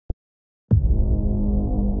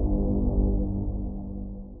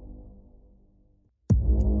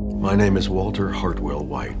My name is Walter Hartwell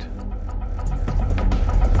White.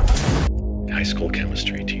 High school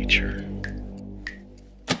chemistry teacher.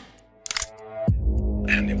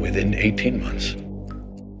 And within 18 months,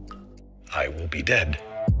 I will be dead.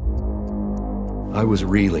 I was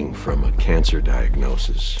reeling from a cancer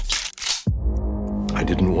diagnosis. I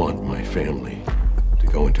didn't want my family to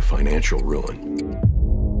go into financial ruin.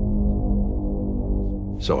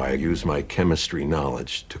 So I used my chemistry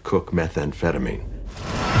knowledge to cook methamphetamine.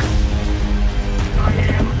 I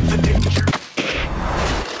am the danger.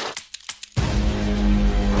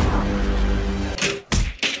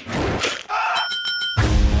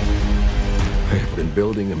 I have been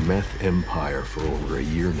building a meth empire for over a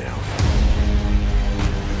year now.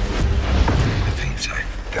 The things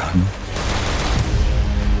I've done.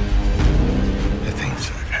 The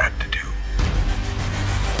things I've had to do.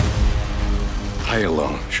 I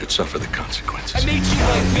alone should suffer the consequences. I made you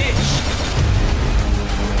my bitch!